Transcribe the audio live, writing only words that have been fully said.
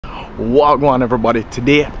Wagwan everybody,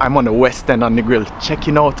 today I'm on the west end on Negril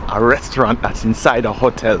checking out a restaurant that's inside a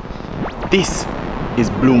hotel. This is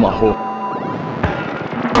Blue Mahoe.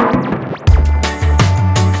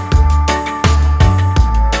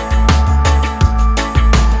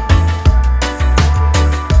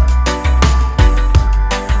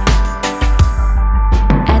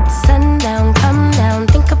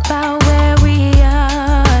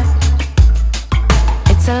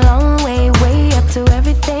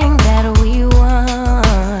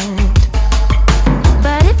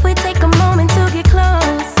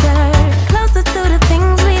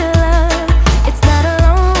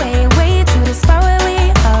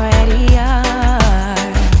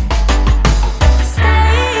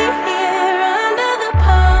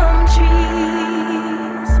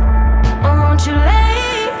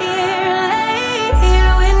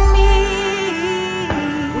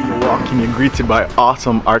 You're greeted by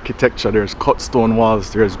awesome architecture. There's cut stone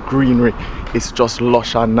walls, there's greenery. It's just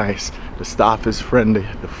lush and nice. The staff is friendly,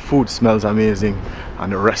 the food smells amazing,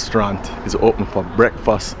 and the restaurant is open for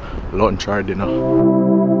breakfast, lunch or dinner.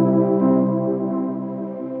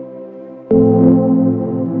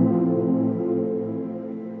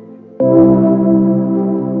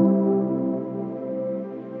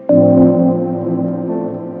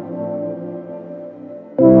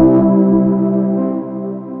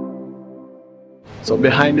 So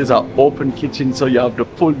behind is an open kitchen, so you have the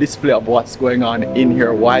full display of what's going on in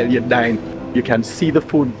here while you dine. You can see the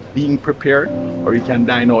food being prepared, or you can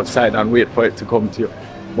dine outside and wait for it to come to you.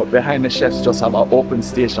 But behind the chefs just have an open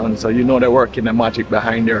station, so you know they're working the magic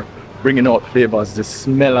behind there, bringing out flavors. The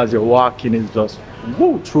smell as you're walking is just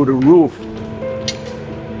woo, through the roof.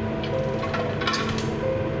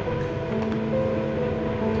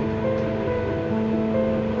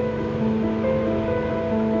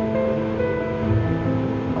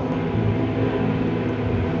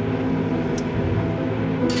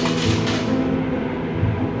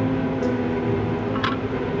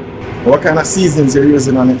 What kind of seasonings you're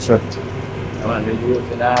using on it, chef? We're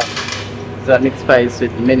using it's a mixed spice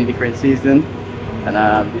with many different seasons,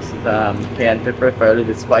 and this is cayenne pepper for a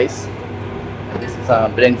little spice. And this is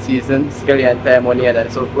blend season, scallion, thyme, onion,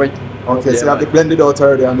 and so forth. Okay, so you have to blend it out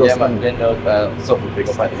already and yeah, man, blend out something big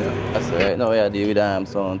up on it. So right now we are dealing with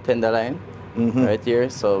some tenderloin right here.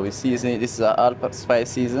 So we season it. This is an all-spice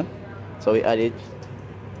season. So we add it.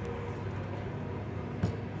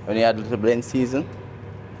 When you add a little blend season.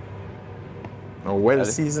 Oh, well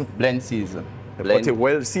seasoned? Blend season. Blend. Put it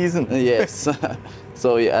well seasoned? Yes.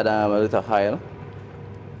 So we add a little oil.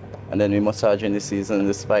 And then we massage in the season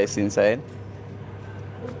the spice inside.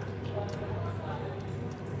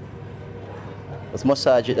 Let's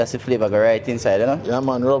massage it, that's the flavor go right inside, you know? Yeah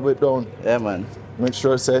man, rub it down. Yeah man. Make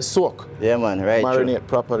sure it says soak. Yeah man, right. Marinate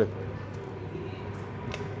properly.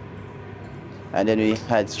 And then we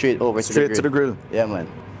add straight to the grill. Yeah man.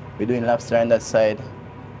 We're doing lobster on that side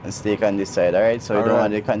and steak on this side, alright? So we don't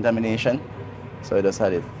want the contamination. So we just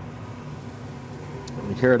add it.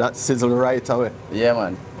 You hear that sizzle right away. Yeah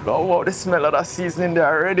man. Oh wow, the smell of that seasoning there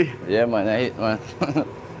already. Yeah man, I hate man.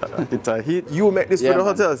 It's a heat. You make this for the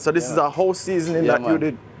hotel, so this is a whole seasoning that you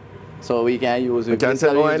did. So we can use it.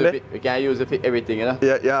 We can use it for everything, you know?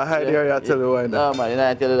 Yeah, I hide here, I tell you why. No man,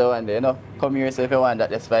 I tell you the one day, you know? Come here, so if you want that,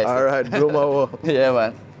 that's spicy. Alright, Blue Mahoe. Yeah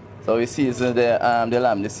man. So we season the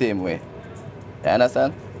lamb the same way. You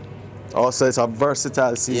understand? Also, it's a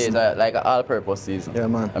versatile season. Yeah, it's like an all-purpose season. Yeah,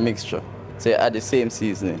 man. A mixture. So you add the same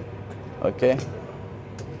seasoning. Okay?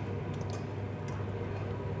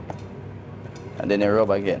 And then you rub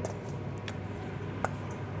again.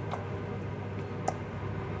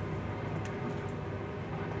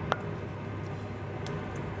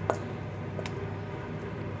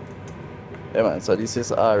 Yeah, man. So this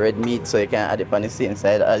is red meat, so you can add it on the same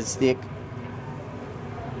side as steak.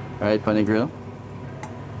 Right on the grill.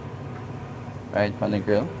 Right on the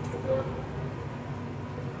grill.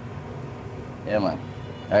 Yeah man.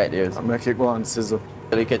 Alright, there's. I'll make it go on sizzle.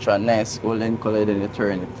 You catch a nice golden color, then you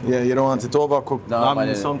turn it. Yeah, you don't want it overcooked. No,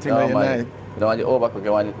 man, something that you like. You don't want it overcooked,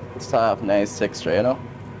 you want it soft, nice texture, you know?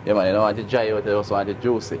 Yeah man, you don't want it dry out, you also want it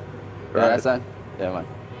juicy. You understand? Yeah man.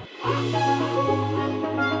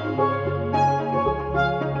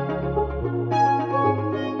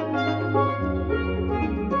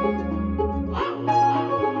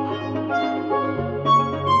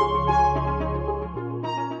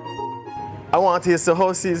 I want to taste the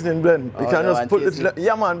whole seasoning blend. You can just put it.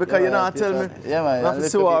 Yeah, man, because you know, tell me. Yeah, man. I have to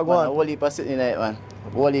see what I want. Whole heap of sitting night, man.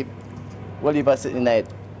 Whole heap of sitting night.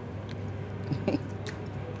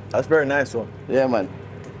 That's very nice one. Yeah, man.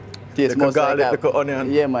 Taste more garlic, like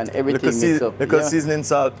onion. Yeah, man. Everything mixed up. Seasoning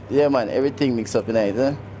salt. Yeah, man. Everything mixed up tonight,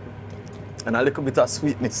 huh? And a little bit of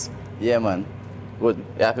sweetness. Yeah, man. Good.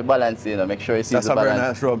 You have to balance it, you know, make sure you see That's the a very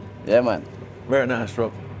balance. nice rub. Yeah, man. Very nice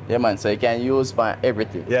rub. Yeah, man. So you can use for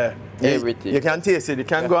everything. Yeah. Everything. You can taste it. You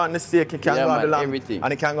can go on the steak, you can go on the lamb, everything.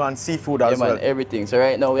 and you can go on seafood as well. Yeah, man. Everything. So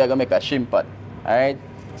right now we are gonna make a shrimp pot. All right.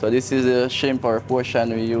 So this is a shrimp or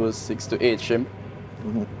portion. We use 6 to 8 shrimp.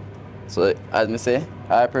 So as me say,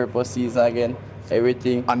 all-purpose season again.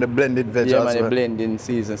 Everything. And the blended veg as well. well. Yeah, man. The blending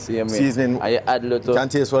season. Same way. Seasoning. And you add a little. You can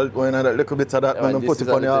taste well when a little bit of that. Yeah, man, put it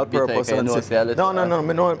on the all-purpose. No, little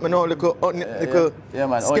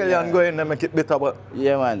scallion go in and make it bitter, but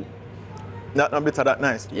yeah, man. Not bitter, that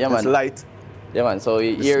nice. Yeah, man. It's light. Yeah, man. So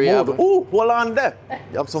here you have. Ooh, hold on there.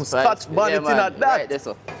 You have some scotch bonnet in at that. Right there,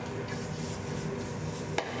 so.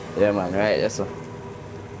 Yeah, man. Right there, so.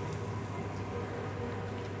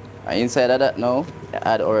 And inside of that now, you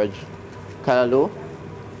add orange callaloo.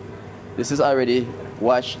 This is already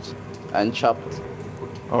washed and chopped.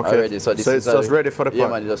 Okay. Already. So this is it's just ready for the pot. Yeah,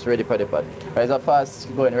 man. Just ready for the pot. It's a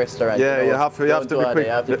fast going restaurant. Yeah, you have to be quick.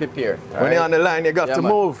 You have to prepare. When you're on the line, you got to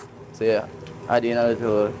move. So yeah, add in a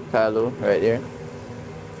little callaloo right there.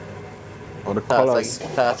 Oh, the colors.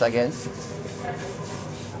 Toss again.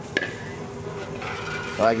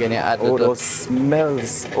 So again, you add oh, those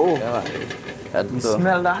smells. Oh, yeah, man. You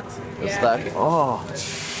smell that? Yeah. Oh,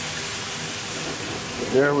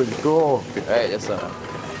 there we go. Right, yes, sir.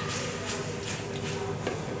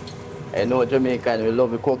 I know Jamaican, we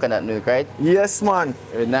love the coconut milk, right? Yes, man.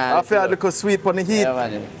 I feel a little sweet on the heat. Yeah,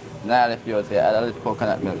 man. Now if you say add a little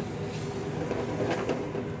coconut milk.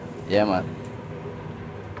 Yeah, man.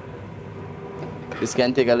 This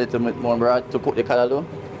can take a little bit more broth to cook the callaloo.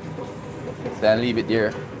 So I leave it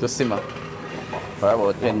there to simmer for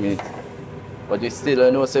about 10 minutes. But you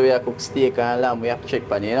still know, so we have to cook steak and lamb, we have to check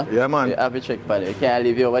pan, you know? Yeah, man. We have to check pan. You can't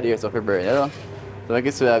leave it over there so for burn, you know? So I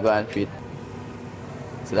guess we are going to feed.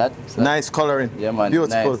 See that? Nice coloring. Yeah, man.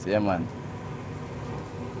 Beautiful. Nice. Yeah, man.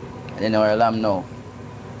 And then our lamb now.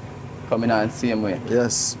 Coming on same way.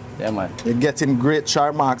 Yes. Yeah, man. You're getting great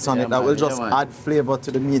char marks on it. That will just man. add flavor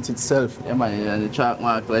to the meat itself. Yeah, man. And the chalk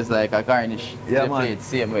mark is like a garnish. Yeah, they man. play it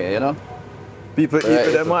same way, you know? People eat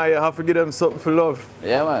with them eye, you have to give them something for love.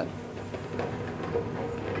 Yeah, man.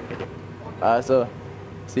 Also,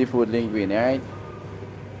 seafood linguine, alright?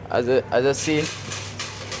 As I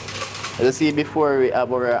see before we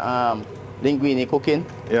have our linguine cooking.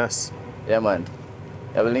 Yes. Yeah, man.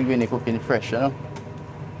 We have linguine cooking fresh, you know?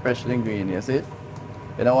 Fresh linguine, you see it?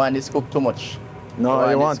 You don't want this cooked too much. No,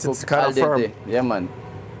 you want it kind of firm. Yeah, man.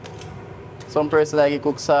 Some person like it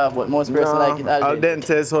cooked soft, but most person like it al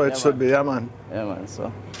dente is how it should be, yeah, man. Yeah, man,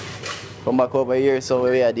 so. Come back over here, so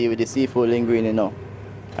we are dealing with the seafood linguine now.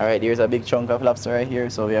 Alright, here's a big chunk of lobster right here,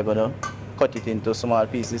 so we are gonna cut it into small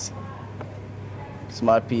pieces.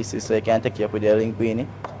 Small pieces so you can take it up with the linguine.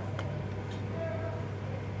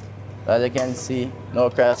 As you can see, no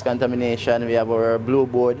cross contamination. We have our blue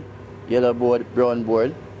board, yellow board, brown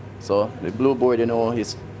board. So the blue board, you know,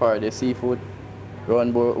 is for the seafood.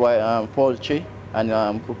 Brown board, white poultry, and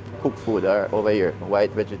cooked food are over here,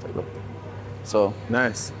 white vegetable. So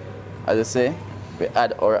nice. As I say, we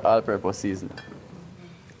add our all-purpose seasoning.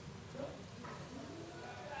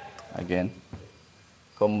 Again,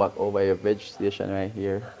 come back over your vegetation right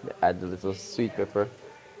here. You add a little sweet pepper,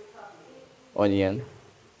 onion,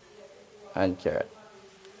 and carrot.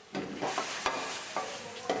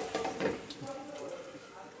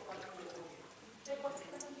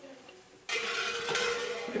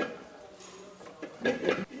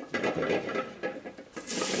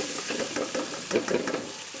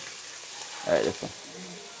 Alright, this one.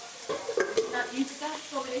 You got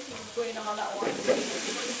so many things going on at once.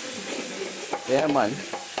 Yeah, man.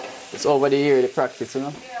 It's over the year, the practice, you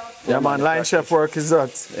know? Yeah, man. Line chef work is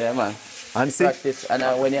that. Yeah, man. And see? Practice. And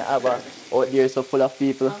when you have out there so full of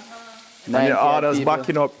people, and your orders people,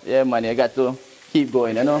 backing up. Yeah, man. You got to keep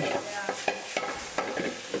going, you know?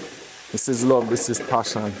 This is love. This is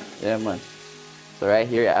passion. Yeah, man. So right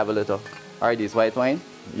here, you have a little RD's white wine.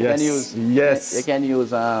 You Yes. can use, yes. You can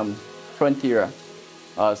use Frontier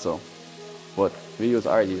also. But we use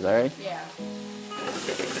RD's, alright? Yeah.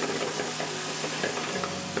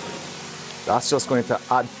 That's just going to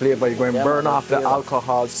add flavor. You're going to burn off the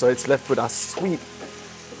alcohol, so it's left with a sweet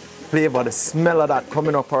flavor. The smell of that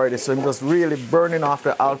coming up already. So I'm just really burning off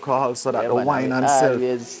the alcohol so that the wine and self.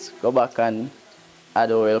 Always go back and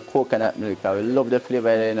add our coconut milk. I love the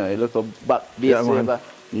flavor, you know. You look back base flavor.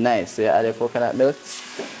 Nice. So you add the coconut milk.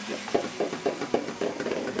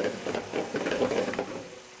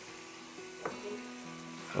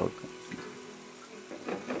 Okay.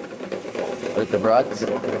 With the broth.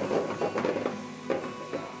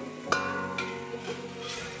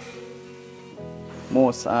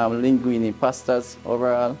 most linguine pastas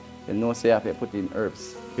overall, you know, say you have to put in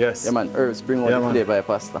herbs. Yes. Yeah, man, herbs bring out Yeah, the man. flavor of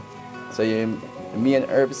pasta. So the main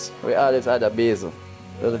herbs, we always add a basil.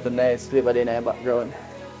 Those little nice flavor in the background.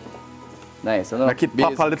 Nice, you know? Make it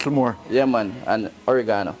pop a little more. Yeah, man, and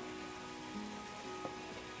oregano.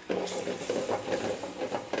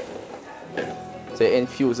 So you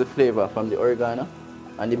infuse the flavor from the oregano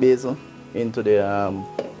and the basil into the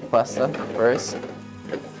pasta first.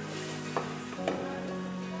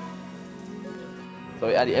 So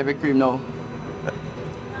we add the heavy cream now.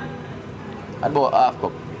 Add about half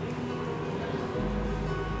cup.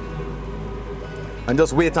 And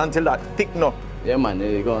just wait until that thicken up. Yeah, man,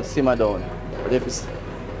 you're gonna simmer down. But if it's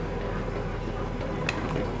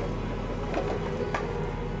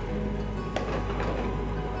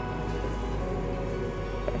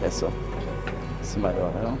yes, so simmer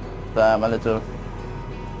down, you know. So a little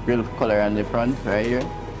grill color on the front right here.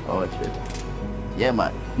 Oh shit. Yeah,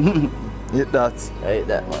 man. Eat that. I hate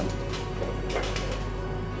that, man.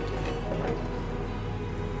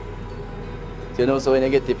 So you know, so when you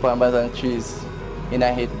get the Parmesan cheese in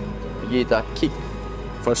a hit, you get a kick.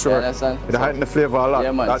 For sure. You understand? It heighten the flavor a lot.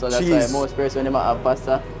 Yeah, man. That so that's cheese. why most persons when they have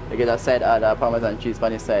pasta, they get a side add a Parmesan cheese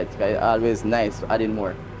on the side. Because it's always nice adding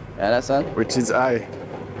more. You understand? Which is I.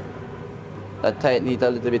 That tighten it a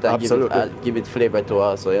little bit and give it flavor to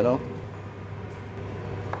also, you know.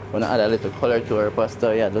 Wanna add a little color to our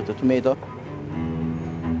pasta, yeah, a little tomato.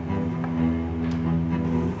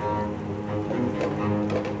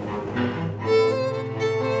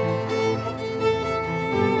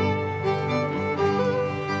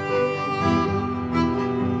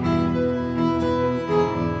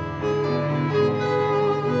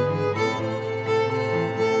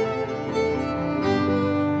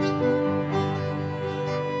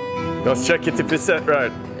 Just check it if it's set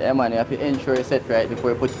right. Yeah, man, you have to ensure it's set right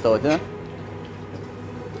before you put it out, you know?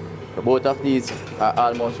 So both of these are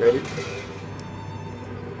almost ready.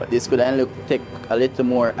 But this could only take a little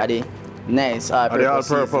more of the nice Are they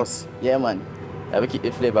all-purpose all-purpose? seasoning. Yeah, man. You have to keep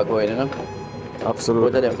the flavor going, you know? Absolutely.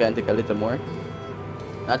 Both of them can take a little more.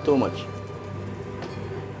 Not too much.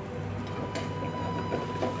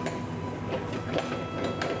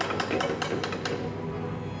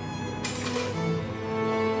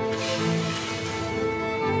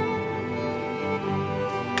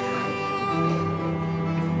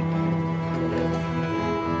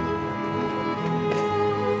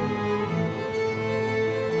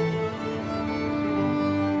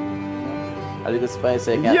 A little spice,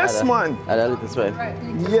 so you can Yes, add man. Add a little spice. Right,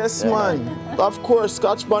 thank you. Yes, Yeah, man. Of course,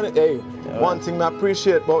 Scotch bonnet. Hey, Yeah, one man. thing I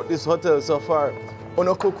appreciate about this hotel so far,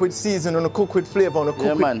 you cook with season, you cook with flavor, you cook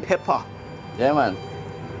Yeah, with man. pepper. Yeah, man.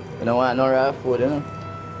 You don't want no raw food, you know?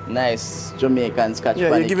 Nice Jamaican Scotch Yeah,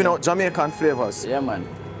 you're bonnet. giving out Jamaican flavors. Yeah, man.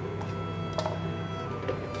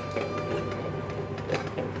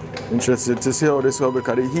 Interested to see how this will,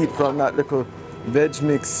 because the heat from that little veg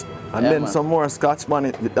mix and Yeah, then man. some more Scotch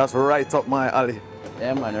bonnet, that's right up my alley.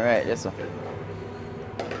 Yeah, man, right, yes, sir.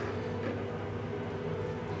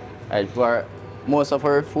 Alright, for most of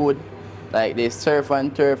our food, like the surf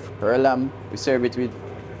and turf or lamb, we serve it with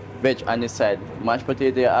veg on the side. Mashed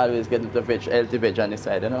potato, you always get the veg, healthy veg on the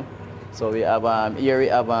side, you know? So we have here we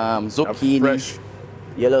have zucchini, Fresh.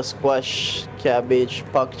 yellow squash, cabbage,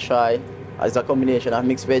 pak chai. It's a combination of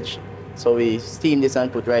mixed veg. So we steam this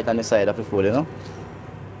and put right on the side of the food, you know?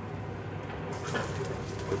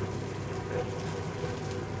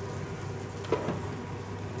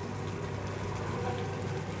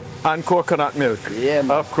 And coconut milk. Yeah,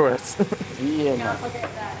 man. Of course. Yeah, Don't man.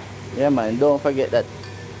 forget that. Yeah, man, don't forget that.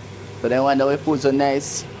 So then when the food so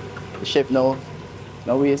nice, the chef now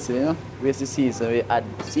waste it, you know? Waste the season, we add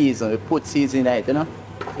season, we put season in it, you know?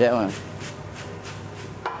 Yeah, man.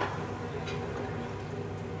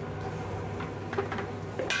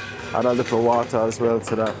 Add a little water as well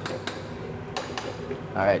to that.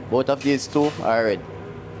 Alright, both of these two are ready.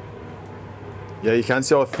 Yeah, you can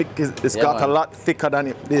see how thick it's Yeah, got man. a lot thicker than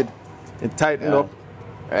it did. It tightened Yeah. up.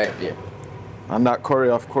 Right, yeah. And that curry,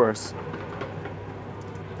 of course.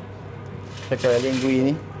 Pepper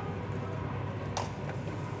linguine.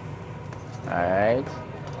 Alright.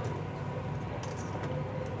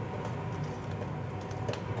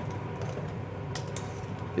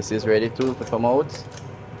 This is ready to come out.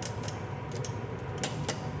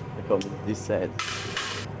 Come this side.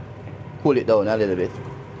 Cool it down a little bit.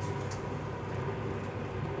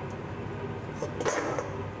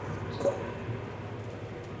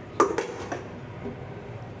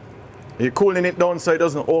 You're cooling it down so it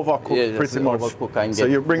doesn't overcook Yeah, it pretty doesn't much. overcook and So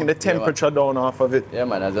get you're bringing the cooked, yeah, man. temperature down off of it. Yeah,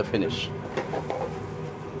 man, as a finish.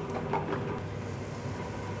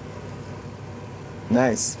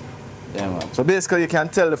 Nice. Yeah, man. So basically you can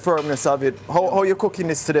tell the firmness of it. How you cooking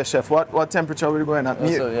this today, chef? What temperature are we going at?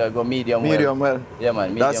 So yeah, go medium well. Medium well. Yeah,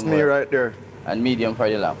 man. Medium That's me well. right there. And medium for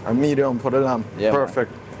the lamb. And medium for the lamb. Yeah,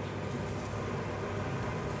 perfect.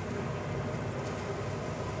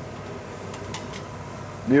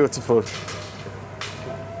 Beautiful.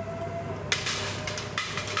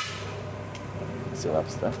 It's a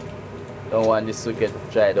lobster. Don't want this to get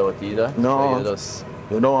dried out either. No. So you just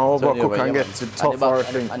You don't want to overcook yeah, and get too tough or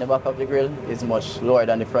thing. And the back of the grill is much lower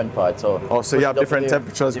than the front part. So oh, so you have different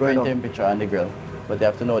temperatures going on? Different temperature on the grill. But you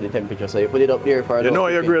have to know the temperature. So you put it up there for you know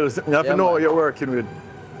your grills. You have to know what you're working with.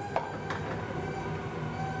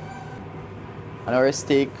 On our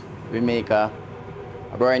steak, we make a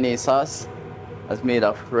béarnaise sauce that's made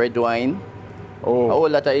of red wine. Oh. A whole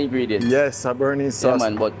lot of ingredients. Yes, a béarnaise sauce. Yeah,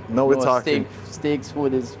 man, but now we're talking. Steaks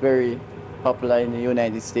food is very popular in the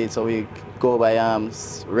United States, so we go by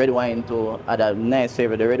red wine to add a nice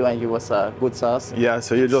flavor. The red wine gives us a good sauce. Yeah,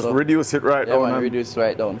 so you just reduce it right down. Yeah, man, reduce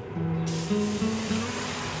right down.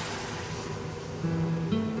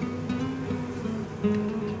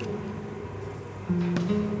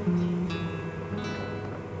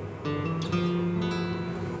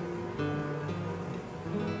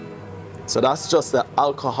 So that's just the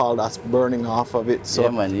alcohol that's burning off of it. So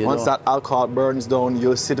yeah, man, once that alcohol burns down,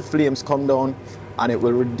 you'll see the flames come down and it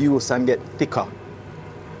will reduce and get thicker.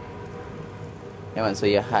 Yeah, man, so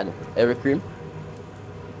you had every cream.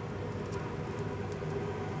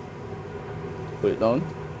 Put it down.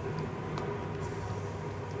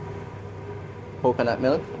 Coconut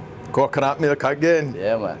milk. Coconut milk again.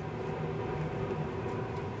 Yeah, man.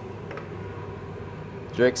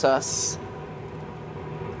 Jerk sauce.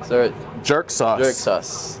 Sorry. Jerk sauce. Jerk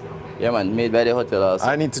sauce. Yeah, man. Made by the hotel also.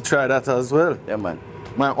 I need to try that as well. Yeah, man.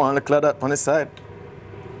 Might want to look at that on the side.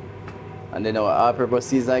 And then our all-purpose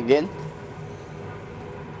season again.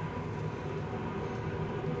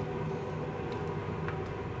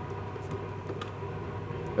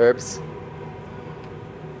 Herbs.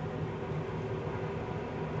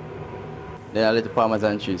 Then a little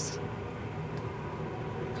Parmesan cheese.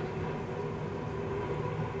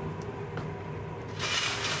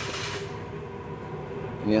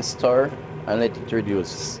 And you stir and let it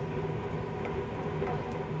reduce.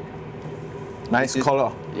 Nice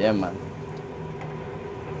color. Yeah, man.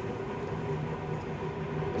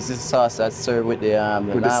 This is sauce that's served with the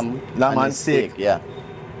lamb and steak. Yeah.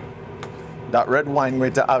 That red wine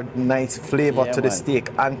going to add nice flavor to the steak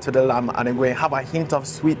and to the lamb, and it's going to have a hint of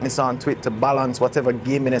sweetness onto it to balance whatever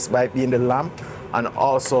gaminess might be in the lamb, and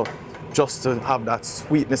also just to have that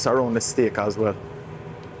sweetness around the steak as well.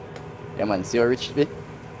 Yeah, man. See how rich it is?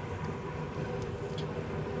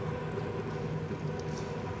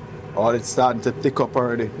 Oh, it's starting to thick up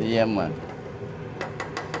already. Yeah, man.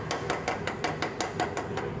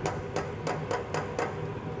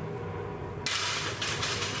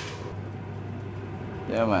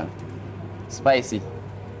 Yeah, man. Spicy.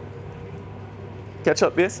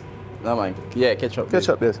 Ketchup base? No, man. Yeah, ketchup.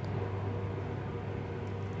 Ketchup base.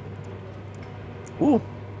 Ooh.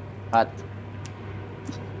 Hot.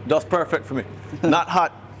 Just perfect for me. Not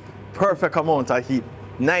hot. Perfect amount of heat.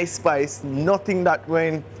 Nice spice. Nothing that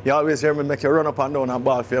when you always hear me make you run up and down and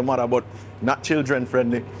ball for your mother, but not children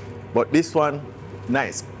friendly. But this one,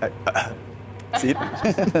 nice. See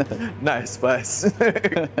it? Nice spice.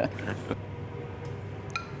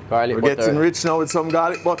 Garlic We're butter. getting rich now with some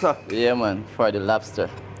garlic butter. Yeah, man. For the lobster.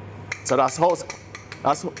 So that's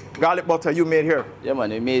garlic butter you made here. Yeah, man.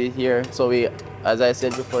 We made it here. So we, as I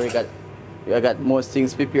said before, we got most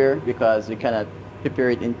things prepared because we cannot prepare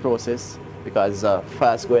it in process because it's a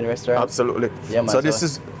fast-going restaurant. Absolutely. Yeah, man. So this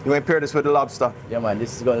is, you want to pair this with the lobster? Yeah, man.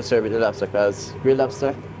 This is going to serve with the lobster because grilled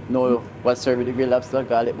lobster, know what's served with the grilled lobster?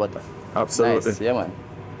 Garlic butter. Absolutely. Nice. Yeah, man.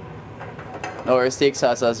 Now our steak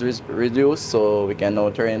sauce has reduced, so we can now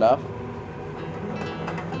turn it off.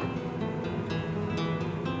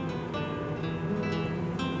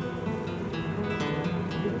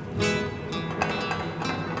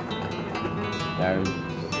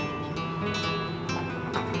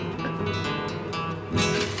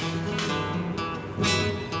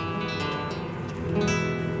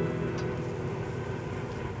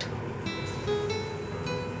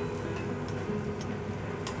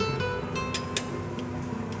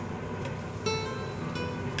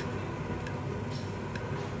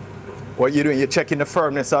 What you doing? You're checking the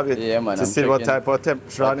firmness of it? Yeah, man. To see what type of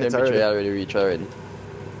temperature on it already. Already reached already.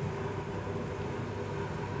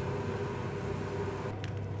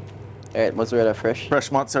 Alright, mozzarella fresh.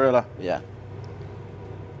 Fresh mozzarella. Yeah.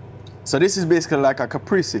 So this is basically like a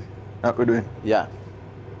caprese that we're doing. Yeah.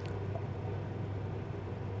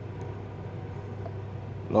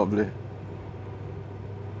 Lovely.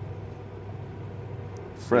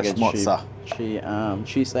 Fresh You get mozza.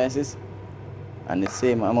 three slices and the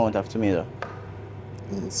same amount of tomato.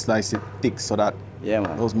 Slice it thick so that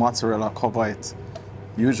those mozzarella cover it.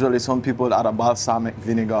 Usually some people add a balsamic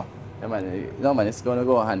vinegar. Yeah, man. No, man, it's gonna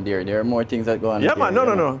go hand there. There are more things that go on. Yeah, man.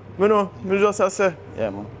 No. Me know. Me just say. Yeah,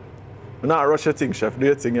 man. Me not rush your thing, chef. Do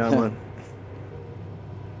your thing, yeah, man.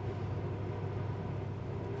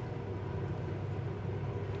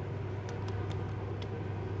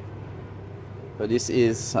 So this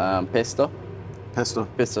is pesto.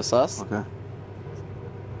 Pesto sauce. Okay.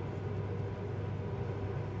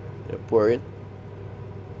 You pour it.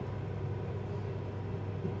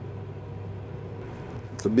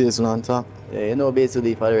 The basil on top. Yeah, you know basil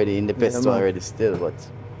leaf already in the pesto already still, but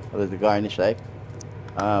what is the garnish like?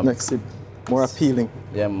 Makes it more appealing.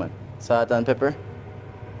 Yeah, man. Salt and pepper.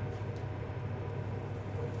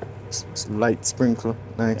 Some light sprinkle.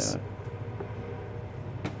 Nice. Yeah.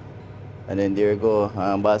 And then there you go,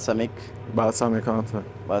 balsamic On top.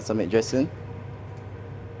 Balsamic dressing.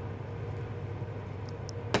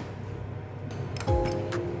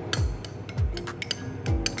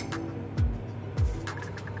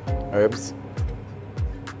 Herbs.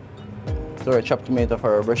 So a chopped tomato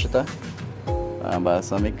for our bruschetta.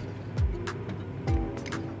 Balsamic.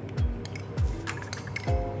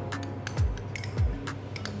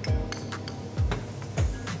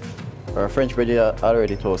 Our French bread is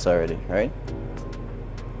already toast already, right?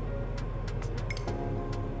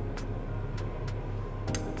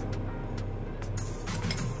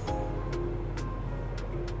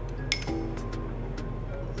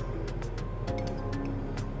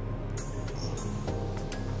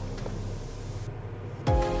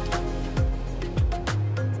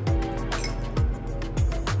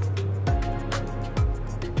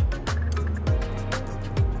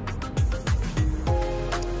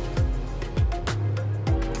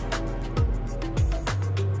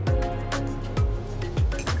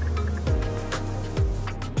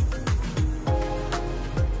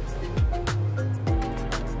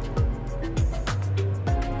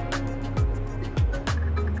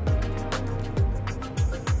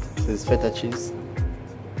 This is feta cheese.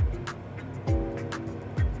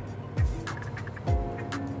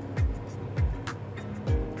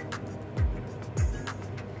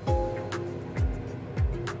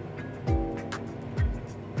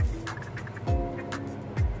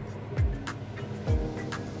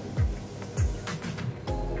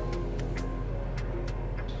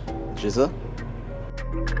 Drizzle.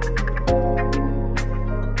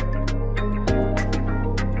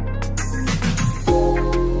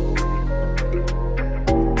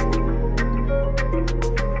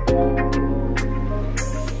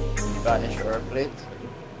 Garnish our plate.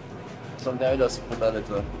 Sometimes I just put a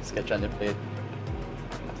little sketch on the plate.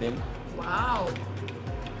 Thing. Wow.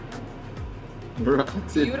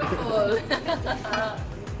 That's it. Beautiful.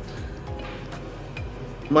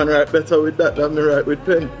 Man write better with that than me write with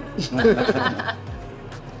pen.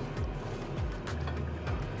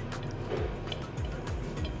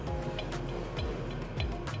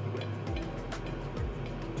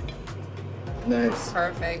 Nice.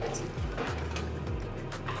 Perfect.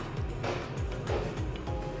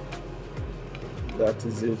 That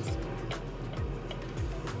is it.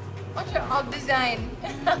 What's your odd design?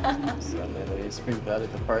 So then we sprinkle a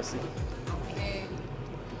little parsley. Okay.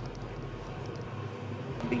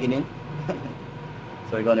 Beginning.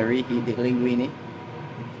 So we're gonna reheat the linguine.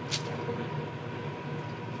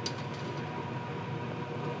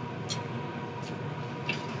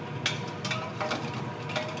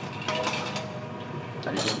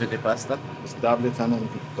 And you put the pasta. Just dab it and then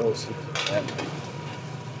toast it. And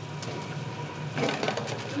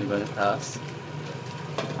we're gonna toss.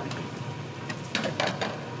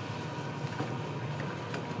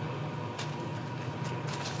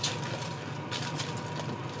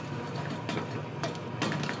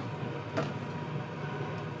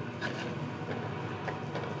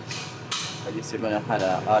 I guess you're gonna add a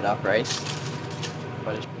atop rice.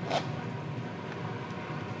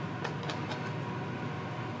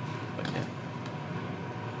 Okay.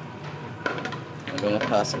 I'm gonna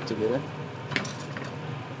toss it together.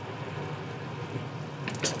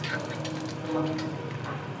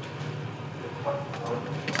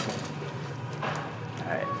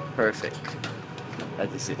 Alright, perfect.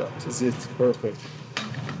 That is it. That is it. Perfect.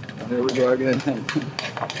 And here we go again.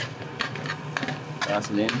 Toss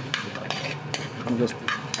it in. I'm just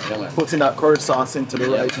Yeah, man. putting that curry sauce into the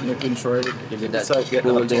rice and making sure it Give it that inside get that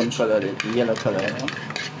golden touch. color, the yellow color. You know?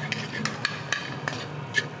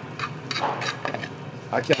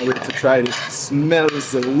 I can't wait to try this. It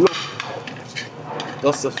smells the look.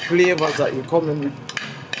 Just the flavors that you come in with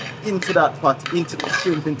into that pot, into the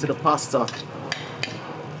shrimp, into the pasta.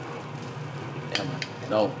 Yeah, man.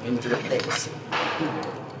 Now into the place.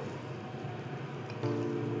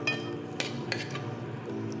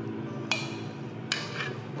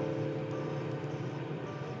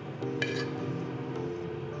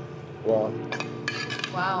 Wow.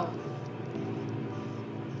 Wow.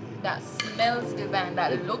 That smells divine.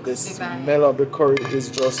 That looks The divine. smell of the curry is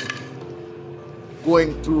just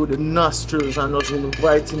going through the nostrils and just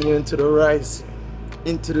inviting you into the rice,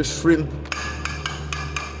 into the shrimp,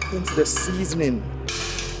 into the seasoning.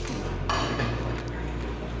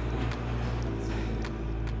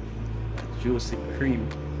 Juicy cream.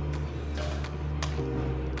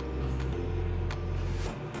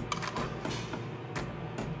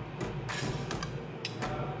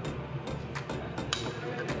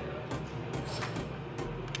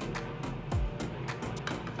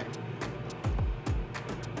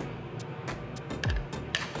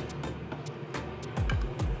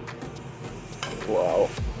 Wow.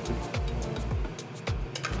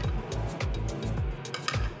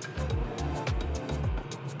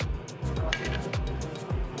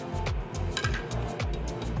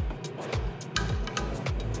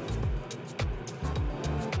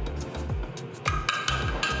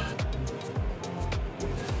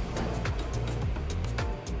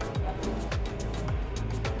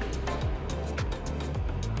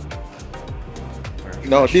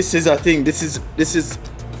 No, this is a thing. This is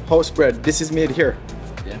house bread. This is made here.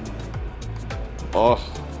 Yeah. Oh,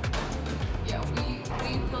 Yeah, we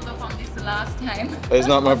filled up on this last time. it's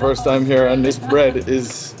not my first time here, and this bread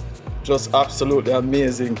is just absolutely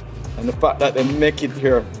amazing. And the fact that they make it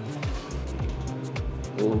here.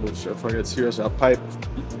 Oh, chef, I get serious. A pipe.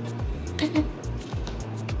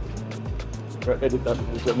 Edit that.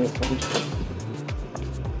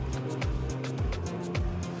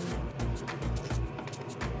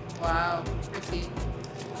 Wow, pretty.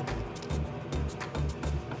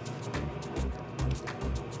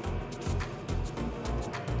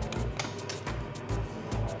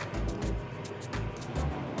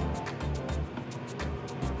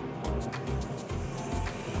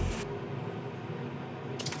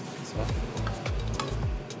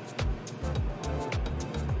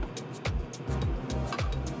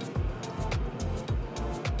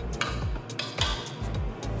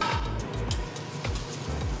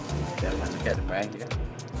 Yeah, man. Look at them right here.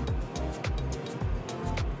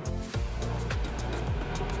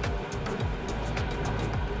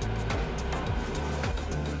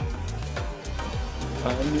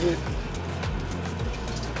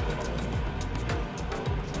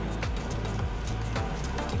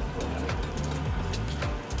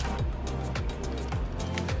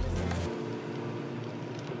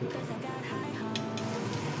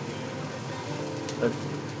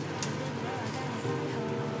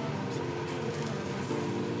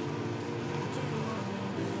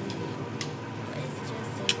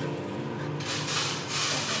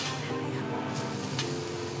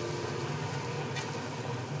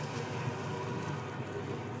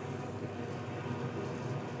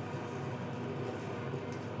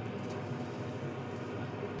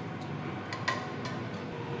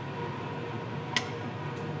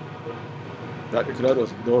 That you could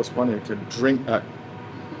have those funny, you could drink that.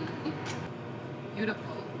 Beautiful.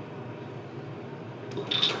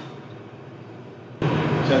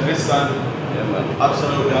 Chef Liston, Yeah, man.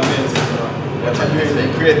 absolutely amazing. What Yeah, you're doing,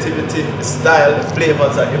 man. the creativity, the style, the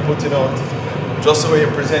flavors that you're putting out, just the way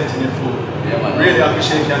you're presenting your food. Yeah, man. Really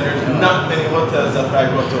appreciate it, and there's Yeah, man. not many hotels that I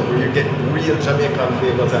go to where you get real Jamaican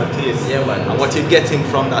flavors and taste. Yeah, man. And what you're getting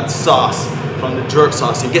from that sauce, from the jerk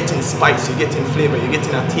sauce, you're getting spice, you're getting flavor, you're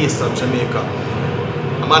getting a taste of Jamaica.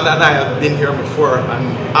 Amanda and I have been here before, and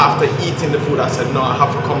after eating the food I said no, I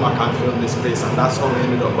have to come back and film this place, and that's how we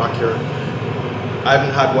ended up back here. I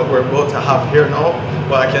haven't had what we're about to have here now,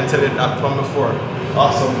 but I can tell you that from before.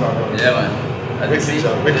 Awesome, brother. Yeah, man. As you Wicked see,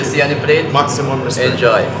 job, as you wicked. see on the plate, Maximum respect.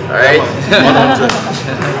 enjoy. Yeah, Alright? man. 100.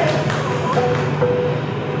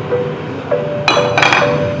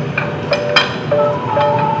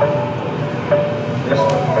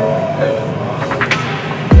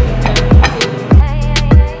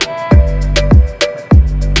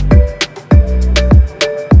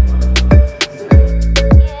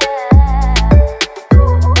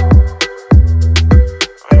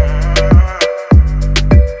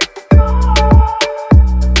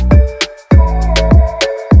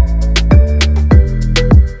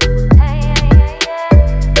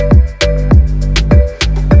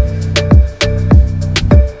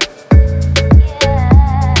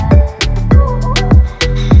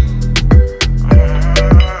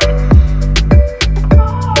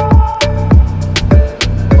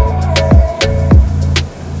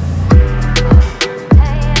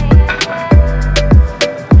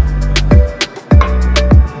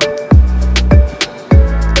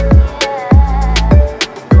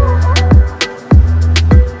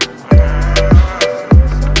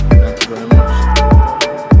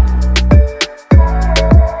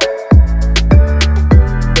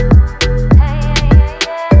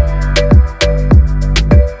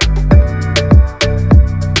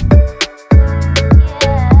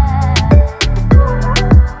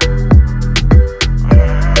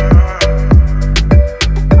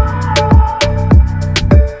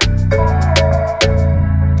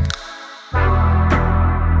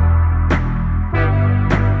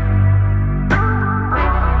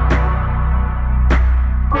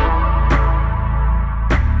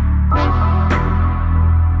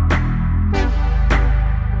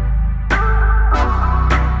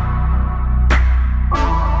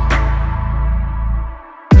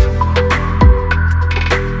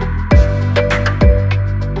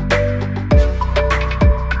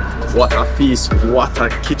 MR.BEAST, what a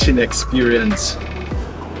kitchen experience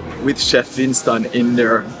with Chef Winston in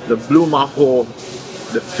there. The Blue Mahoe,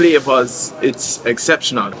 the flavors, it's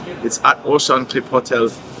exceptional. It's at Ocean Cliff Hotel,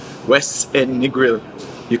 West End Negril.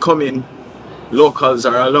 You come in, locals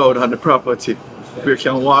are allowed on the property. We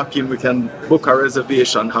can walk in, we can book a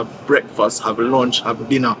reservation, have breakfast, have lunch, have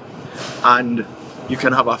dinner, and you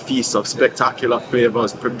can have a feast of spectacular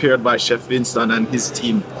flavors prepared by Chef Winston and his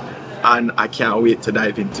team. And I can't wait to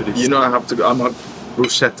dive into this. You know, I have to go. I'm a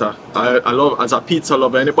bruschetta. I love, as a pizza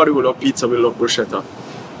lover, anybody who love pizza will love bruschetta.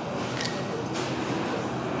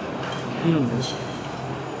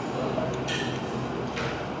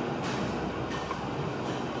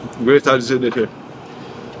 Great acidity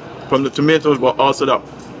from the tomatoes, but also that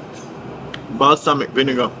balsamic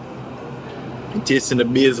vinegar. And tasting the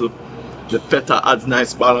basil, the feta adds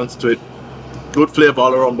nice balance to it. Good flavor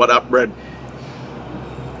all around, but that bread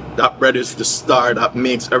is the star that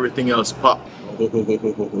makes everything else pop. Oh,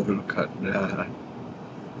 look at that.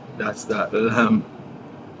 That's that lamb.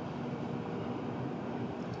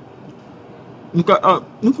 Look at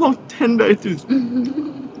look how tender it is.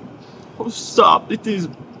 How soft it is.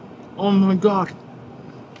 Oh my god.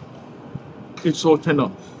 It's so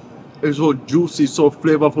tender. It's so juicy, so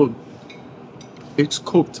flavorful. It's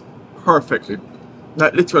cooked perfectly.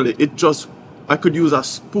 Like literally, it just, I could use a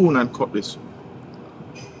spoon and cut this.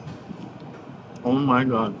 Oh my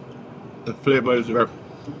god. The flavor is there.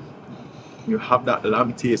 You have that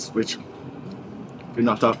lamb taste, which if you're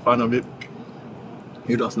not a fan of it,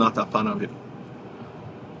 you're just not a fan of it.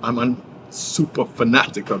 I'm a super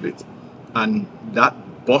fanatic of it. And that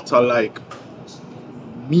butter-like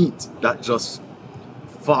meat that just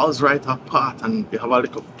falls right apart, and you have a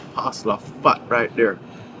little parcel of fat right there.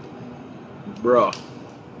 Bruh.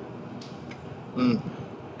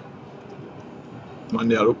 Man,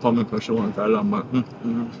 they look coming because she wants a lamb,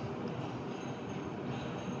 man.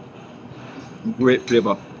 Great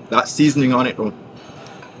flavor. That seasoning on it though,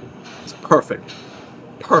 it's perfect.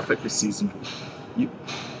 Perfectly seasoned.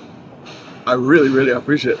 I really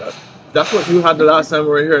appreciate that. That's what you had the last time we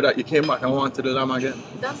were here, that you came back and wanted the lamb again.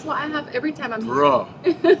 That's what I have every time I'm Bro,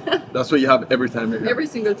 that's what you have every time you're here. Every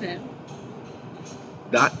single time.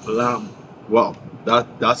 That lamb, wow,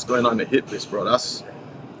 that's going on the hit list, bro. That's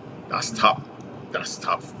top. That's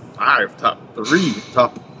top 5, top 3,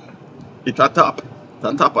 top. It's a top.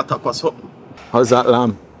 The top of something. How's that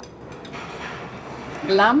lamb?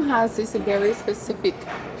 Lamb has this very specific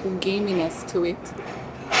gaminess to it,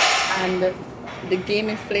 and the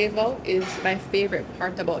gamey flavor is my favorite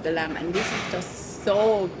part about the lamb, and this is just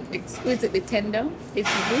so exquisitely tender.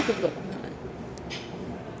 It's beautiful.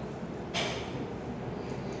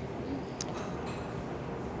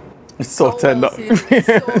 It's so tender.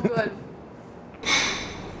 It's so good.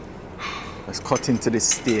 Let's cut into this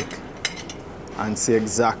steak and see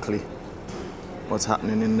exactly what's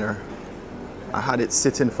happening in there. I had it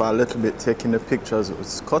sitting for a little bit, taking the pictures. It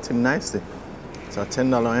was cutting nicely. It's a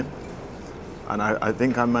tenderloin, and I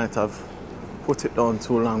think I might have put it down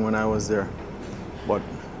too long when I was there. But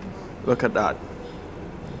look at that.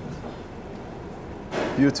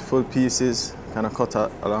 Beautiful pieces, kind of cut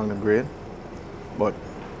out along the grain, but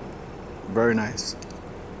very nice.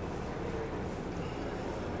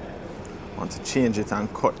 I want to change it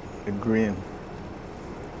and cut the grain.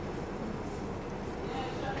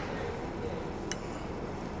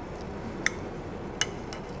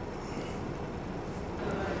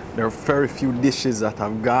 There are very few dishes that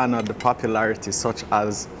have garnered the popularity, such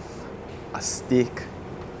as a steak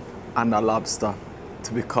and a lobster,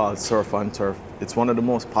 to be called surf and turf. It's one of the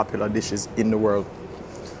most popular dishes in the world.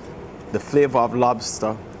 The flavor of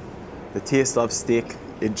lobster, the taste of steak,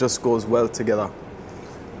 it just goes well together.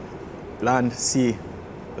 Land, sea,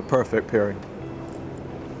 the perfect pairing.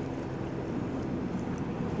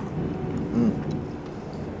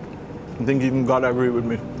 I think even God agree with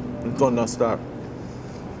me. It's gonna start.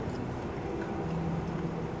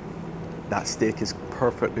 That steak is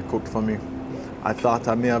perfectly cooked for me. I thought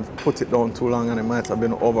I may have put it down too long and it might have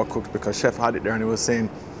been overcooked, because Chef had it there and he was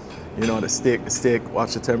saying, you know, the steak,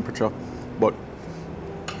 watch the temperature. But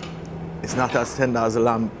it's not as tender as the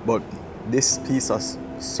lamb, but this piece of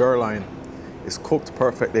sirloin is cooked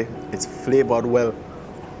perfectly. It's flavored well.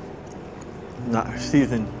 That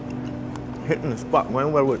seasoning hitting the spot,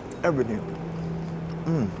 going well with everything.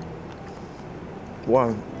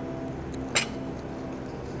 Wow.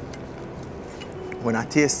 When I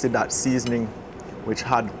tasted that seasoning, which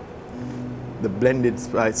had the blended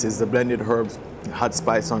spices, the blended herbs, had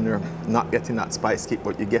spice on there, not getting that spice kick,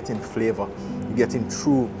 but you're getting flavor. You're getting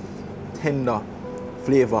true, tender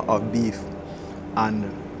flavor of beef.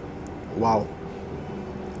 And wow,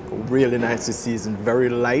 really nicely seasoned, very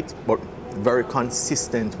light, but very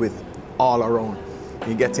consistent with all around.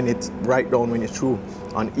 You're getting it right down when you chew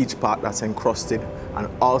on each part that's encrusted, and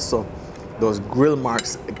also those grill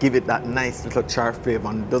marks give it that nice little char flavor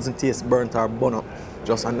and doesn't taste burnt or bun up,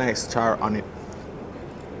 just a nice char on it.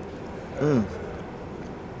 And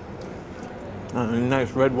a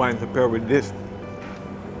nice red wine to pair with this.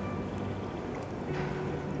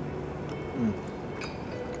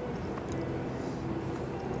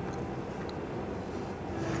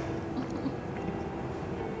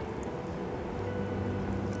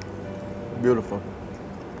 Beautiful.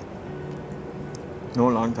 No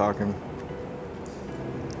long talking.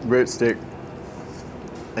 Great steak.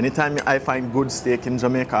 Anytime I find good steak in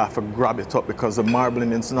Jamaica, I have to grab it up because the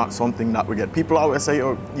marbling is not something that we get. People always say,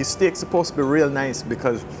 oh, your steak's supposed to be real nice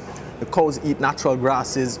because the cows eat natural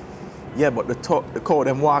grasses. Yeah, but the cow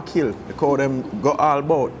them walk hill, the cow them go all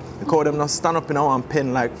about. The cow them not stand up in one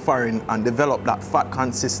pen like foreign and develop that fat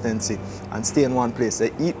consistency and stay in one place.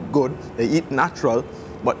 They eat good, they eat natural,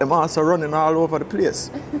 but them also running all over the place.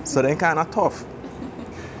 So they're kind of tough.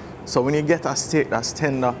 So when you get a steak that's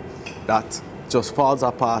tender, that just falls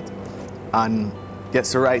apart and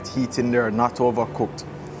gets the right heat in there, not overcooked,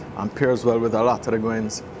 and pairs well with a lot of the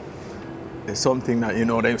grains, it's something that, you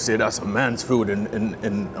know, they say that's a man's food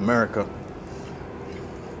in America.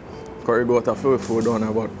 Curry goat a full food on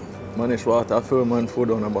about manish water, full man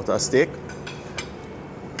food on about a steak.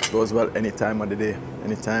 Goes well any time of the day,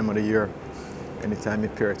 any time of the year, anytime you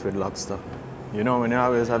pair it with lobster. You know, when you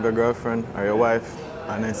always have your girlfriend or your wife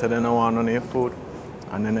and they say they don't want none of your food,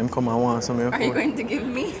 and then them come and want some of your food. Are you going to give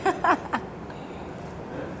me?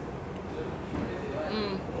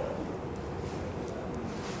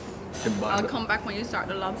 I'll come back when you start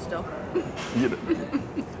the lobster.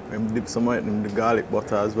 Dip some of it in the garlic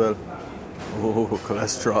butter as well. Oh,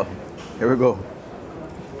 cholesterol. Here we go.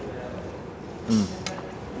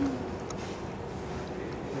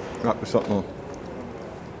 Got this up now.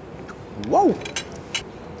 Whoa!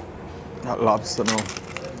 That lobster now.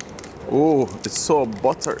 Oh, it's so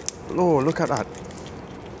buttered. Oh, look at that.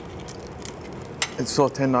 It's so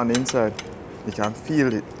tender on the inside. You can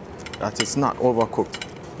feel it, that it's not overcooked.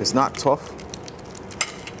 It's not tough,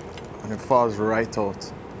 and it falls right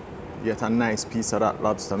out. You get a nice piece of that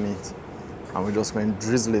lobster meat, and we're just going to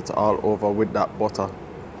drizzle it all over with that butter.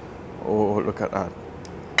 Oh, look at that.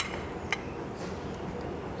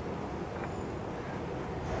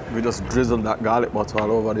 We just drizzled that garlic butter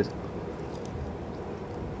all over it.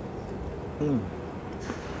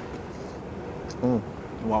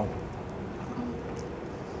 Wow.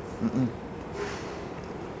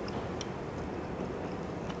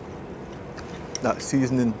 That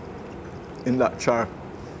seasoning in that char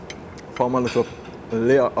form a little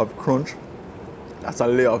layer of crunch. That's a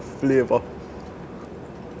layer of flavor.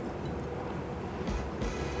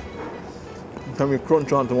 Can we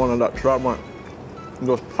crunch onto one of that char, man?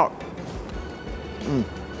 Just pop.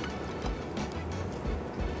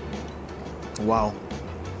 Wow.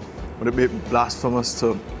 Would it be blasphemous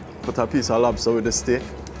to put a piece of lobster with the steak?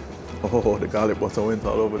 Oh, the garlic butter went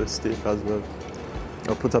all over the steak as well.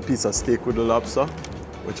 Or put a piece of steak with the lobster,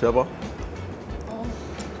 whichever.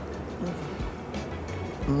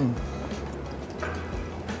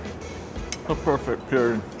 A perfect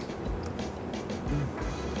pairing.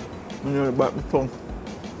 I'm gonna bite my tongue.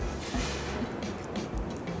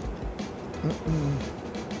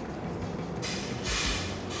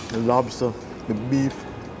 The lobster, the beef,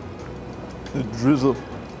 the drizzle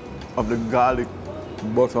of the garlic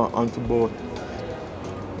butter onto both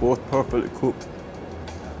perfectly cooked,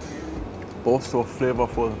 both so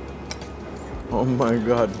flavorful. Oh my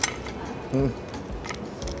God.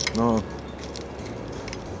 No.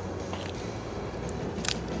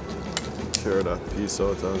 Tear that piece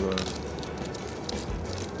out as well.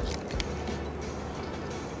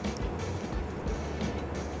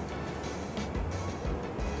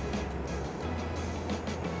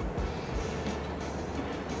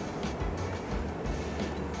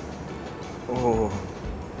 Oh.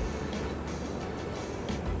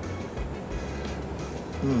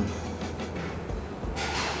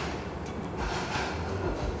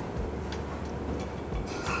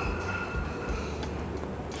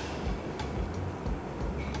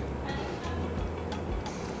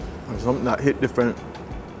 There's something that hit different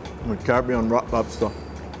with Caribbean rock lobster.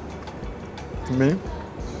 To me,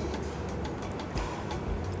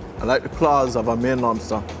 I like the claws of a Maine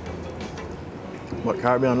lobster, but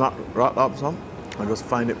Caribbean rock lobster, I just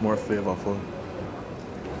find it more flavorful.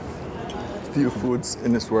 Few foods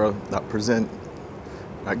in this world that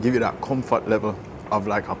give you that comfort level of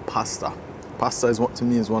like a pasta. Pasta is what to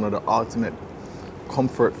me is one of the ultimate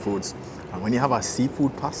comfort foods. And when you have a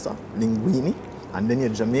seafood pasta, linguine, and then you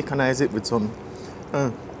Jamaicanize it with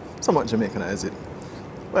somewhat Jamaicanize it.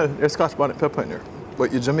 Well, there's scotch bonnet pepper in there,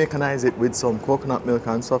 but you Jamaicanize it with some coconut milk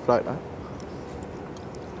and stuff like that.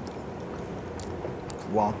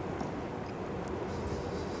 Wow.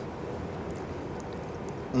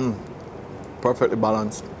 Perfectly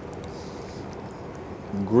balanced.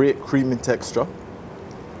 Great creamy texture.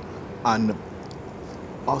 And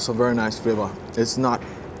also very nice flavor. It's not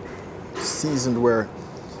seasoned where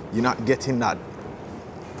you're not getting that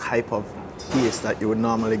type of taste that you would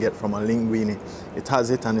normally get from a linguine. It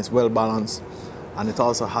has it and it's well balanced. And it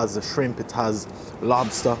also has the shrimp, it has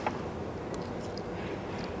lobster.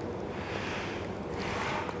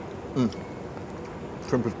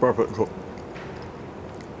 Shrimp is perfect cooked.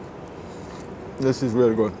 This is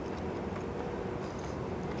really good.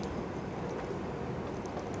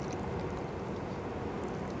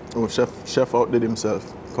 Oh, chef outdid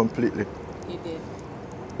himself completely. He did.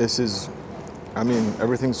 This is, I mean,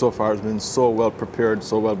 everything so far has been so well prepared,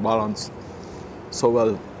 so well balanced, so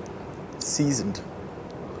well seasoned.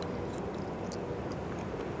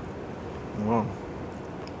 Wow.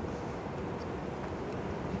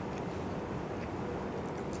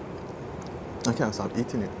 I can't stop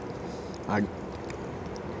eating it. I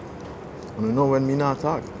don't know when me not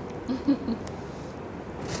talk.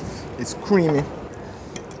 It's creamy.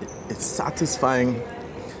 It's satisfying.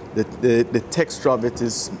 The texture of it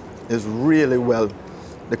is really well.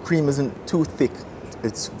 The cream isn't too thick.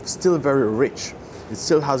 It's still very rich. It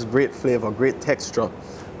still has great flavor, great texture,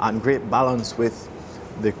 and great balance with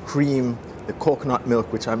the cream, the coconut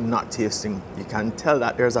milk, which I'm not tasting. You can tell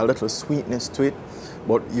that there's a little sweetness to it,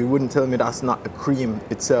 but you wouldn't tell me that's not the cream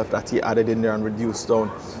itself that he added in there and reduced down.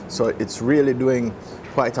 So it's really doing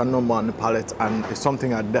quite a number on the palate, and it's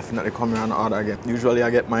something I definitely come here and order again. Usually I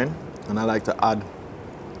get mine, and I like to add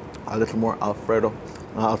a little more Alfredo,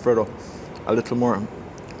 a little more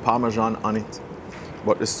Parmesan on it.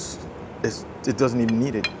 But it doesn't even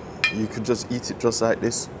need it. You could just eat it just like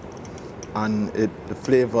this, and the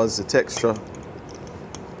flavors, the texture.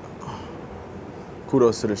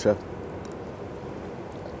 Kudos to the chef.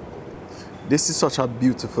 This is such a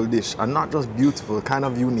beautiful dish, and not just beautiful, kind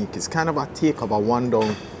of unique. It's kind of a take of a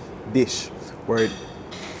one-down dish where it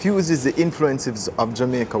fuses the influences of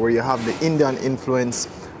Jamaica, where you have the Indian influence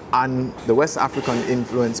and the West African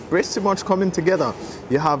influence pretty much coming together.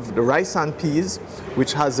 You have the rice and peas,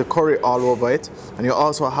 which has the curry all over it, and you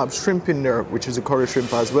also have shrimp in there, which is a curry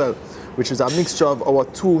shrimp as well, which is a mixture of our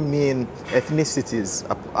two main ethnicities.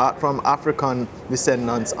 Apart from African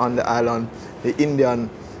descendants on the island, the Indian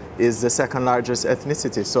is the second largest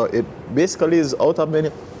ethnicity. So it basically is out of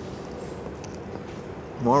many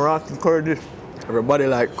more rotten curry dish. Everybody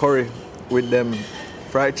like curry with them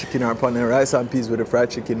fried chicken or upon the rice and peas with the fried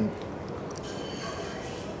chicken.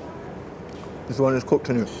 This one is cooked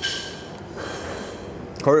in it.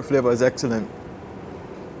 Curry flavor is excellent.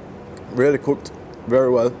 Really cooked very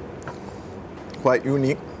well. Quite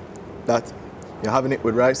unique that you're having it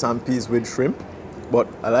with rice and peas with shrimp, but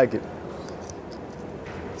I like it.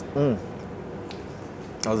 I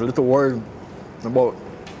was a little worried about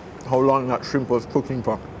how long that shrimp was cooking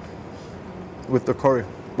for with the curry,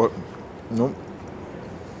 but no.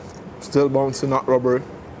 Still bouncing, not rubbery.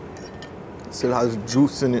 Still has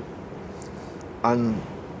juice in it, and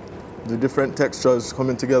the different textures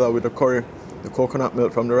coming together with the curry, the coconut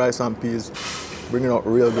milk from the rice and peas, bringing out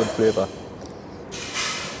real good flavor.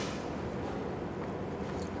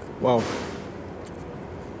 Wow,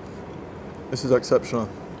 this is exceptional.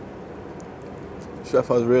 Chef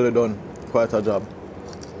has really done quite a job.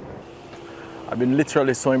 I've been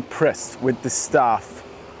literally so impressed with the staff,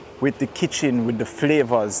 with the kitchen, with the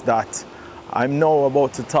flavors, that I'm now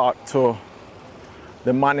about to talk to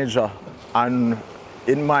the manager, and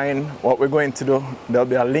in mind what we're going to do, there'll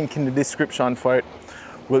be a link in the description for it.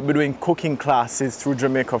 We'll be doing cooking classes through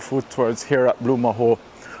Jamaica Food Tours here at Blue Mahoe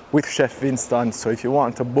with Chef Winston. So if you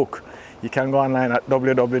want to book, you can go online at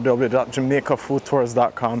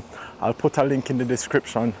www.jamaicafoodtours.com. I'll put a link in the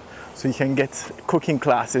description so you can get cooking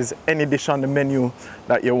classes, any dish on the menu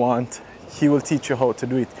that you want. He will teach you how to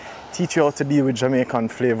do it, teach you how to deal with Jamaican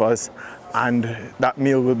flavors, and that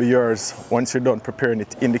meal will be yours once you're done preparing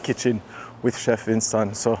it in the kitchen with Chef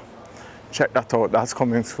Winston. So check that out, that's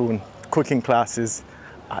coming soon. Cooking classes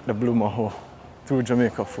at the Blue Mahoe through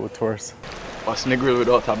Jamaica Food Tours. What's Negril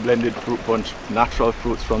without a blended fruit punch, natural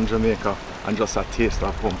fruits from Jamaica, and just a taste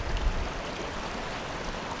of home.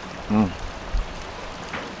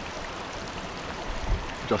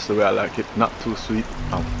 Just the way I like it, not too sweet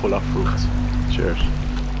and full of fruits. Cheers.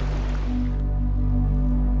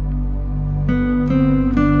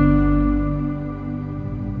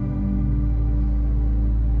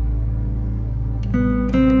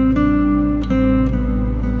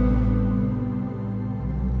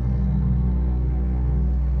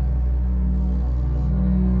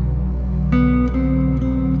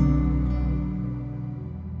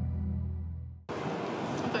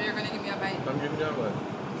 I'm giving you a man.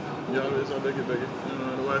 You always want to beg it. You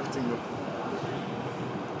know, the wife thing.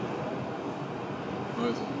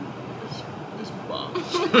 It's bomb.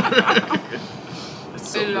 It's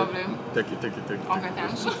so lovely. Take it. Okay,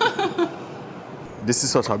 thanks. This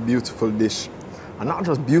is such a beautiful dish. And not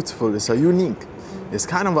just beautiful, it's a unique. It's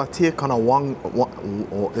kind of a take on a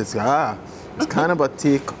it's kind of a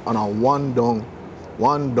take on a one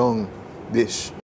dung dish.